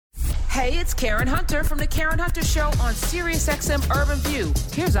Hey, it's Karen Hunter from The Karen Hunter Show on SiriusXM Urban View.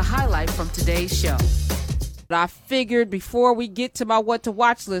 Here's a highlight from today's show. I figured before we get to my what to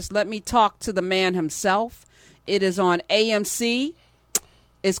watch list, let me talk to the man himself. It is on AMC.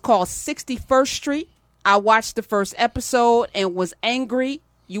 It's called 61st Street. I watched the first episode and was angry.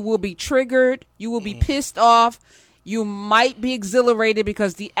 You will be triggered. You will be pissed off. You might be exhilarated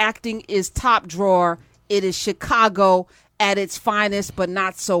because the acting is top drawer. It is Chicago at its finest, but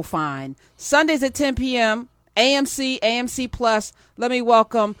not so fine. Sundays at 10 p.m., AMC, AMC Plus. Let me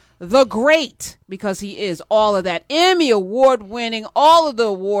welcome the great, because he is all of that, Emmy Award winning, all of the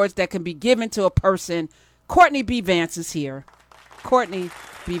awards that can be given to a person. Courtney B. Vance is here. Courtney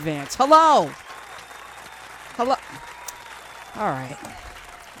B. Vance. Hello. Hello. All right.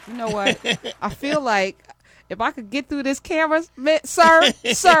 You know what? I feel like if I could get through this camera, sir,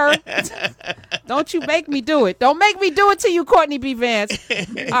 don't you make me do it. Don't make me do it to you, Courtney B. Vance.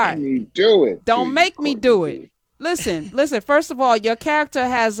 All right. Do it. Don't make me do it. Listen. First of all, your character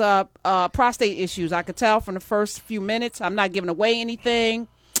has prostate issues. I could tell from the first few minutes. I'm not giving away anything.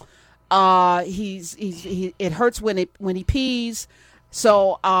 It hurts when he pees.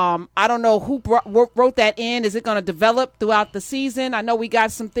 So I don't know who wrote that in. Is it going to develop throughout the season? I know we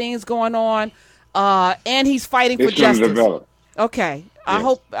got some things going on. And he's fighting for justice. Develop. Okay.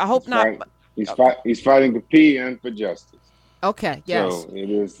 Yes. I hope not. He's fighting for pee and for justice. Okay. Yes. So it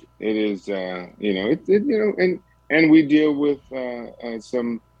is. And we deal with a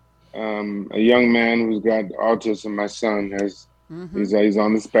young man who's got autism. My son has. Mm-hmm. He's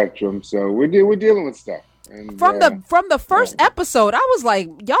on the spectrum. So we're dealing with stuff. And, from the first episode, I was like,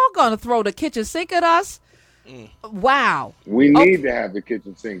 y'all gonna throw the kitchen sink at us? Wow. We need to have the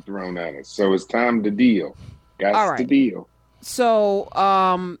kitchen sink thrown at us. So it's time to deal. Got to deal. So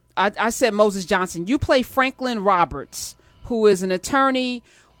I said Moses Johnson. You play Franklin Roberts, who is an attorney.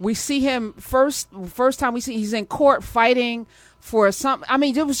 We see him first time we see he's in court fighting for some. I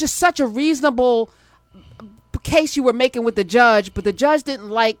mean, it was just such a reasonable case you were making with the judge, but the judge didn't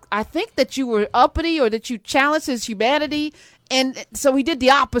like, I think that you were uppity or that you challenged his humanity. And so he did the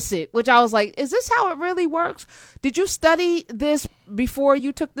opposite, which I was like, is this how it really works? Did you study this before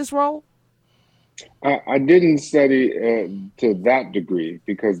you took this role? I didn't study to that degree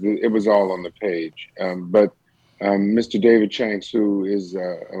because it was all on the page. But Mr. David Shanks, who was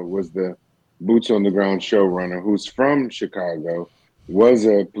the boots on the ground showrunner, who's from Chicago, was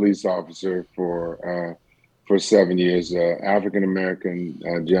a police officer for 7 years, African American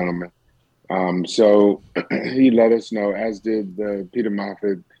gentleman. So he let us know, as did Peter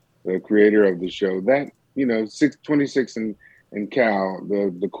Moffat, the creator of the show, that 26 and Cal,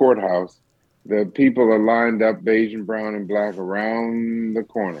 the courthouse, the people are lined up, beige and brown and black, around the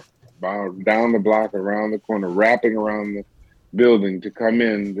corner, down the block, around the corner, wrapping around the building to come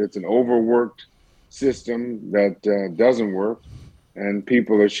in. It's an overworked system that doesn't work. And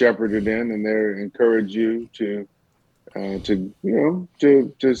people are shepherded in, and they encourage you to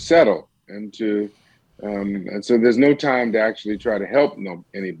settle and so there's no time to actually try to help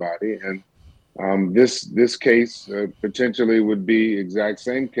anybody. And this case potentially would be exact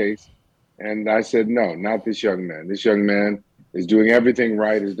same case. And I said, no, not this young man. This young man is doing everything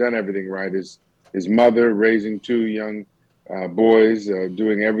right. Has done everything right. His mother raising two young boys,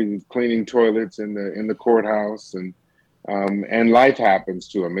 doing everything, cleaning toilets in the courthouse, and life happens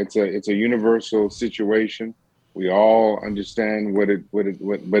to him. It's a universal situation. We all understand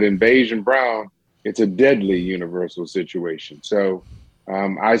but in beige and brown, it's a deadly universal situation. So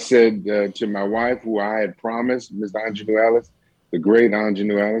I said to my wife, who I had promised, Ms. Anjanou Ellis, the great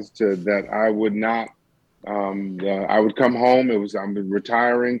Anjanou Ellis, that I would not. I would come home. I'm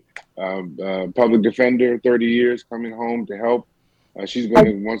retiring, public defender, 30 years, coming home to help. She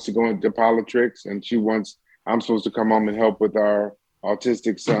wants to go into politics, and I'm supposed to come home and help with our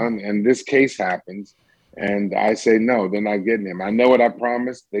autistic son. And this case happens. And I say, no, they're not getting him. I know what I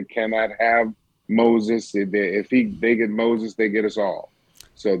promised. They cannot have Moses. If they get Moses, they get us all.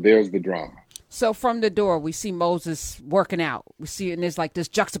 So there's the drama. So from the door, we see Moses working out. We see, and there's like this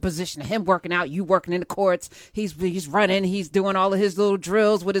juxtaposition of him working out, you working in the courts. He's running. He's doing all of his little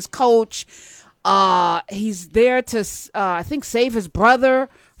drills with his coach. He's there to, I think, save his brother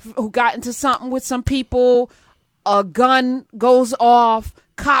who got into something with some people. A gun goes off.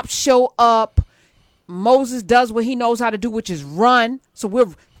 Cops show up. Moses does what he knows how to do, which is run.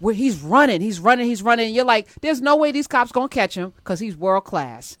 So he's running. And you're like, there's no way these cops gonna catch him because he's world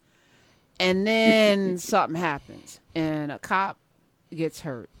class. And then something happens, and a cop gets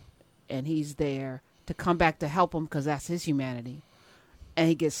hurt, and he's there to come back to help him because that's his humanity, and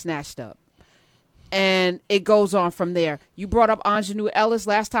he gets snatched up. and it goes on from there. You brought up Anjanou Ellis.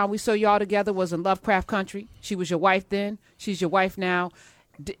 Last time we saw y'all together was in Lovecraft Country. She was your wife then. She's your wife now.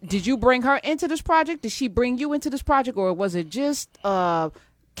 Did you bring her into this project? Did she bring you into this project, or was it just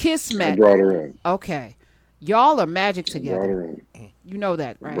Kismet? I brought her in. Okay. Y'all are magic I together. brought her in. You know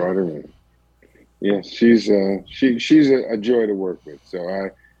that, right? I brought her in. Yes, she's a joy to work with. So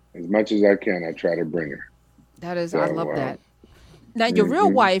as much as I can, I try to bring her. That is, I love that. Now, your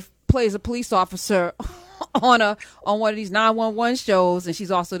real wife plays a police officer on one of these 911 shows, and she's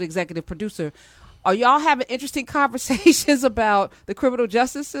also the executive producer. Are y'all having interesting conversations about the criminal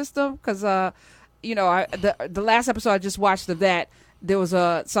justice system? Because, the last episode I just watched of that, there was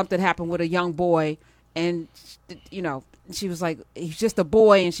something happened with a young boy, and, she was like, he's just a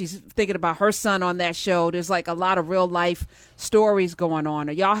boy, and she's thinking about her son on that show. There's like a lot of real life stories going on.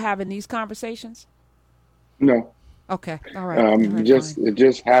 Are y'all having these conversations? No. Okay. All right. It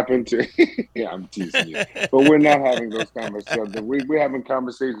just happened to. Yeah, I'm teasing you, but we're not having those conversations. We're having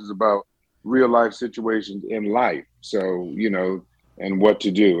conversations about real life situations in life. So and what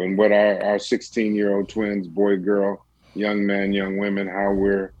to do, and what our 16-year-old twins, boy, girl, young men, young women, how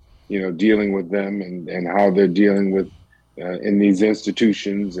we're dealing with them, and how they're dealing with in these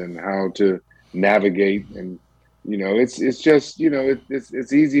institutions, and how to navigate. And it's just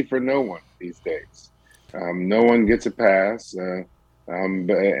it's easy for no one these days. No one gets a pass, and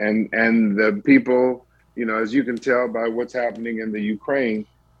the people, as you can tell by what's happening in the Ukraine,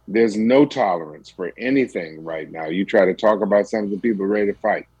 there's no tolerance for anything right now. You try to talk about something, people are ready to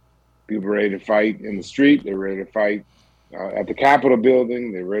fight. People are ready to fight in the street. They're ready to fight at the Capitol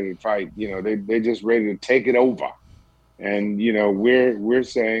building. They're ready to fight. They're just ready to take it over. And we're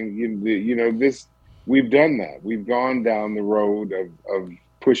saying this. We've done that. We've gone down the road of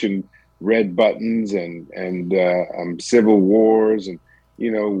pushing red buttons and civil wars, and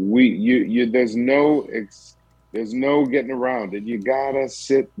there's no getting around it. You gotta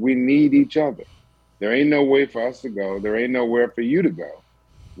sit. We need each other. There ain't no way for us to go. There ain't nowhere for you to go.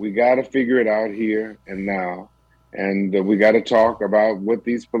 We gotta figure it out here and now, and we gotta talk about what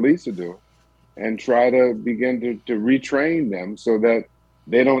these police are doing, and try to begin to retrain them so that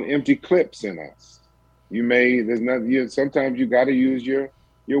they don't empty clips in us. Sometimes you got to use your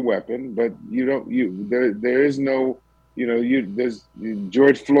weapon, but there is no,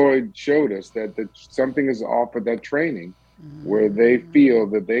 George Floyd showed us that something is off at that training, where they feel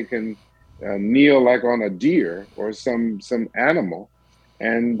that they can kneel like on a deer or some animal,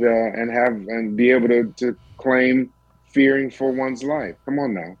 and be able to claim fearing for one's life. Come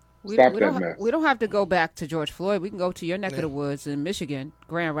on now. Stop that mess. We don't have to go back to George Floyd. We can go to your neck of the woods in Michigan,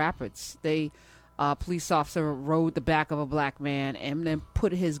 Grand Rapids. Police officer rode the back of a black man and then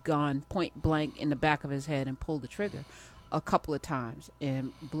put his gun point blank in the back of his head and pulled the trigger a couple of times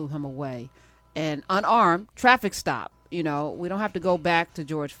and blew him away. And unarmed, traffic stop. We don't have to go back to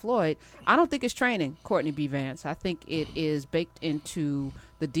George Floyd. I don't think it's training, Courtney B. Vance. I think it is baked into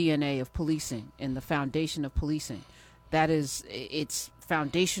the DNA of policing and the foundation of policing. That is, its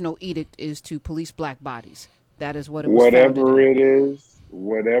foundational edict is to police black bodies. That is what it was. Whatever it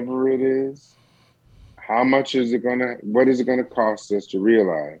is, how much is it what is it gonna cost us to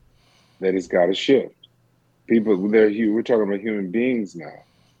realize that it's got to shift? We're talking about human beings now.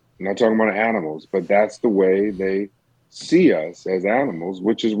 I'm not talking about animals, but that's the way they see us as animals,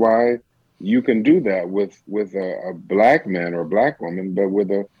 which is why you can do that with a black man or a black woman, but with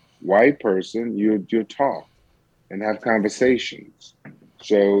a white person, you talk and have conversations.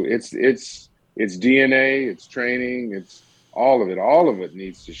 So it's DNA, it's training, it's all of it. All of it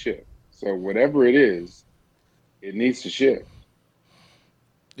needs to shift. So whatever it is, it needs to shift.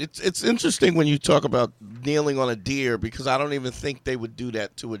 It's interesting when you talk about kneeling on a deer, because I don't even think they would do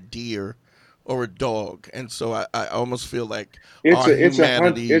that to a deer or a dog, and so I almost feel like it's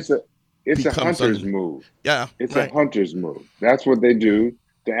a hunter's move. Yeah, it's a hunter's move. That's what they do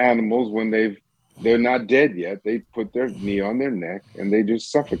to animals when they're not dead yet. They put their knee on their neck and they just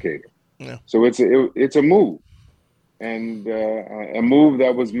suffocate them. Yeah. So it's a move, and a move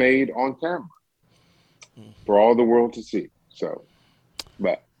that was made on camera for all the world to see. So,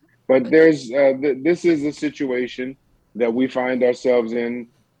 but there's this is a situation that we find ourselves in,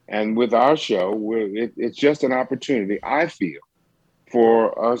 and with our show, it's just an opportunity, I feel,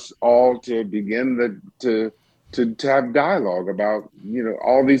 for us all to begin to have dialogue about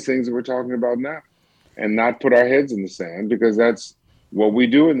all these things that we're talking about now, and not put our heads in the sand, because that's what we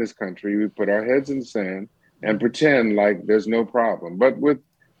do in this country. We put our heads in the sand and pretend like there's no problem. But with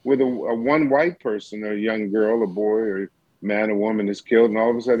a one white person, a young girl, a boy, or man or woman is killed, and all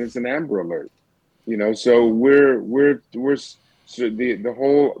of a sudden it's an Amber Alert. So we're so the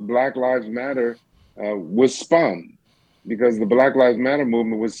whole Black Lives Matter was spun, because the Black Lives Matter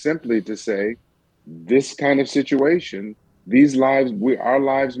movement was simply to say, this kind of situation, our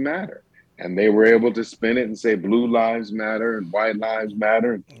lives matter. And they were able to spin it and say blue lives matter and white lives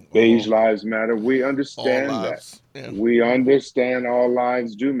matter and beige lives matter. We understand that. Yeah. We understand all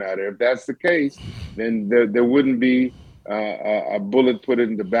lives do matter. If that's the case, then there wouldn't be a bullet put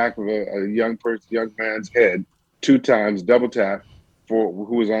in the back of a young man's head 2 times, double tap, for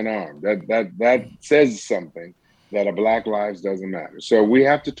who is unarmed. That says something, that a Black lives doesn't matter. So we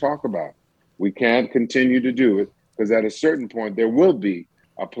have to talk about it. We can't continue to do it, because at a certain point there will be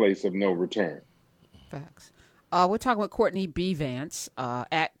a place of no return. Facts. We're talking with Courtney B. Vance,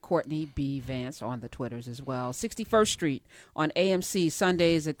 at Courtney B. Vance on the Twitters as well. 61st Street on AMC,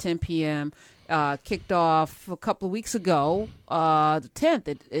 Sundays at 10 p.m. Kicked off a couple of weeks ago, the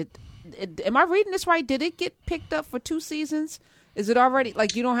 10th. Am I reading this right? Did it get picked up for 2 seasons? Is it already,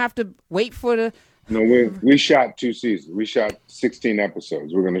 like, you don't have to wait for the... No, we shot 2 seasons. We shot 16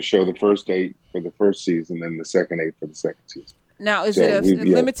 episodes. We're going to show the first 8 for the first season and the second 8 for the second season. Now, is it a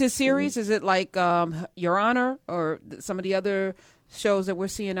limited series? Is it like Your Honor or some of the other shows that we're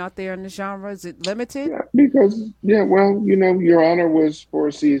seeing out there in the genre? Is it limited? Yeah, because, Your Honor was for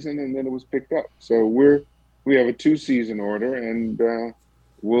a season and then it was picked up. So we have a 2-season order, and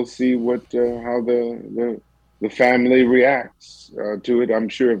we'll see how the family reacts to it. I'm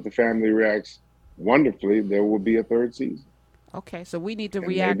sure if the family reacts wonderfully, there will be a 3rd season. Okay, so we need to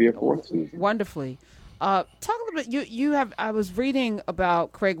react maybe a 4th season. Wonderfully. Talk a little bit. You have. I was reading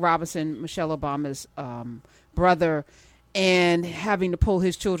about Craig Robinson, Michelle Obama's brother, and having to pull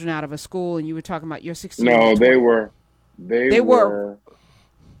his children out of a school. And you were talking about your 16. No, they were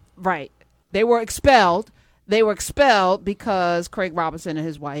right. They were expelled. They were expelled because Craig Robinson and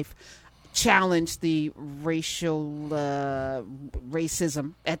his wife challenged the racism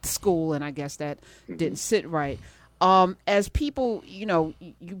at the school, and I guess that didn't sit right. As people, you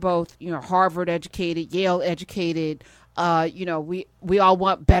both, Harvard educated, Yale educated, we all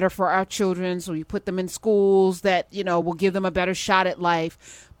want better for our children. So we put them in schools that, will give them a better shot at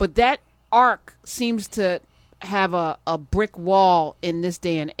life. But that arc seems to have a brick wall in this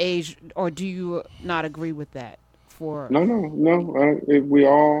day and age. Or do you not agree with that? No. We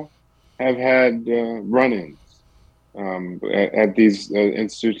all have had run-ins at these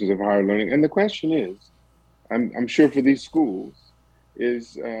institutions of higher learning. And the question is, I'm sure for these schools,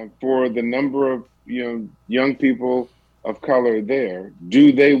 is for the number of young people of color there,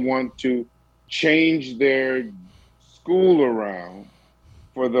 do they want to change their school around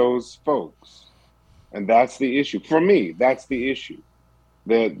for those folks? And that's the issue. For me, that's the issue.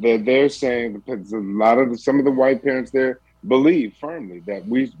 That they're saying, because some of the white parents there believe firmly that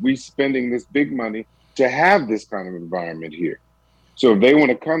we spending this big money to have this kind of environment here. So if they want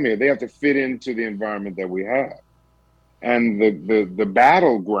to come here, they have to fit into the environment that we have. And the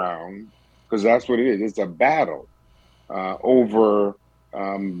battleground, because that's what it is, it's a battle over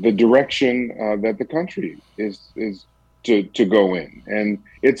the direction that the country is to go in. And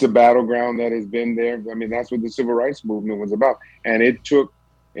it's a battleground that has been there. I mean, that's what the civil rights movement was about. And it took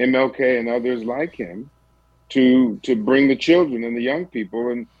MLK and others like him to bring the children and the young people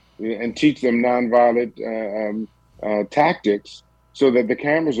and teach them nonviolent tactics, so that the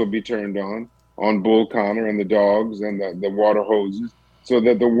cameras will be turned on Bull Connor and the dogs and the water hoses, so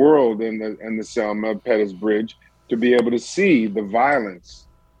that the world and the Selma Pettus Bridge to be able to see the violence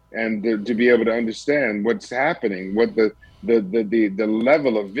and to be able to understand what's happening, what the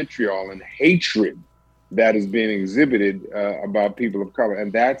level of vitriol and hatred that is being exhibited about people of color.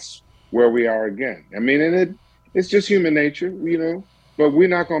 And that's where we are again. I mean, and it's just human nature, but we're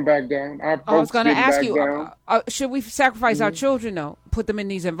not going to back down. I was going to ask you, should we sacrifice our children, though, put them in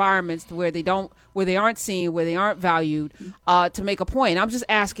these environments where they aren't seen, where they aren't valued, to make a point? I'm just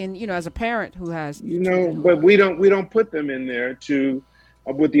asking, as a parent who has, but we don't put them in there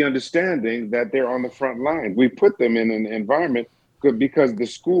with the understanding that they're on the front line. We put them in an environment because the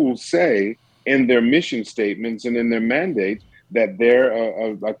schools say in their mission statements and in their mandates that they're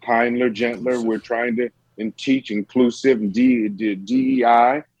a kinder, gentler. We're trying to teach inclusive and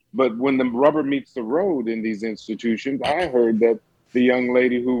DEI. But when the rubber meets the road in these institutions, I heard that the young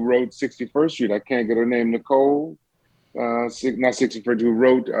lady who wrote 61st Street, I can't get her name, Nicole, not 61st, who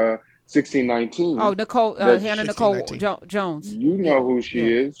wrote 1619. Oh, Nicole, Hannah Nicole Jones. You know who she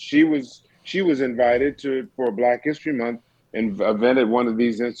is. She was invited for Black History Month and event at one of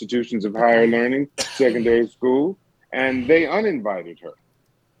these institutions of higher learning, secondary school, and they uninvited her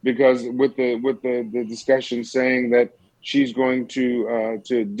because with the discussion saying that she's going to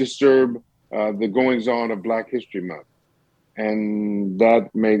disturb the goings on of Black History Month, and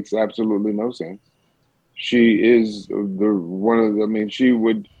that makes absolutely no sense. she is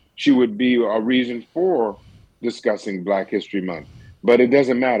she would be a reason for discussing Black History Month. But it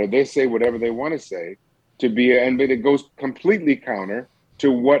doesn't matter. They say whatever they want to say but it goes completely counter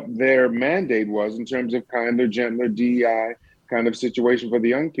to what their mandate was in terms of kinder, gentler, DEI kind of situation for the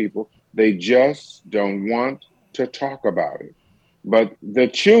young people. They just don't want to talk about it. But the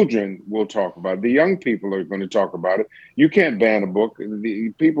children will talk about it. The young people are going to talk about it. You can't ban a book.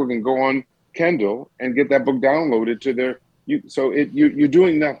 The people can go on Kindle and get that book downloaded to their. You're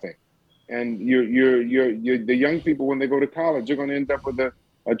doing nothing, and the young people when they go to college, you're going to end up with a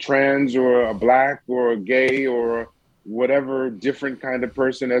trans or a Black or a gay or whatever different kind of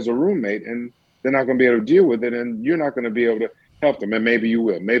person as a roommate, and they're not going to be able to deal with it, and you're not going to be able to help them. And maybe you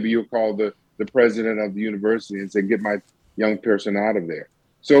will. Maybe you'll call the president of the university and say, "Get my young person out of there."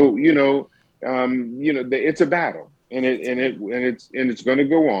 So it's a battle, and it's going to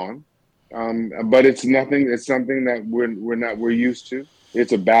go on. But it's nothing. It's something that we're used to.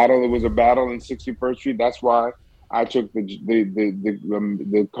 It's a battle. It was a battle in 61st Street. That's why I took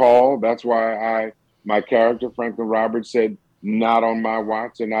the call. That's why my character Franklin Roberts said, "Not on my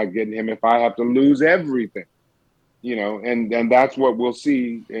watch," and not getting him if I have to lose everything. And that's what we'll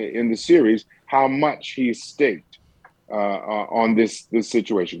see in the series, how much he's staked on this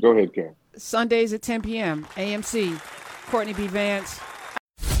situation. Go ahead, Karen. Sundays at 10 p.m. AMC. Courtney B. Vance.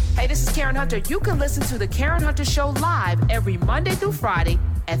 Hey, this is Karen Hunter. You can listen to The Karen Hunter Show live every Monday through Friday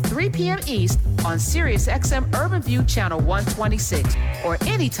at 3 p.m. East on SiriusXM Urban View Channel 126 or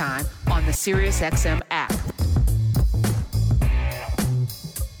anytime on the SiriusXM app.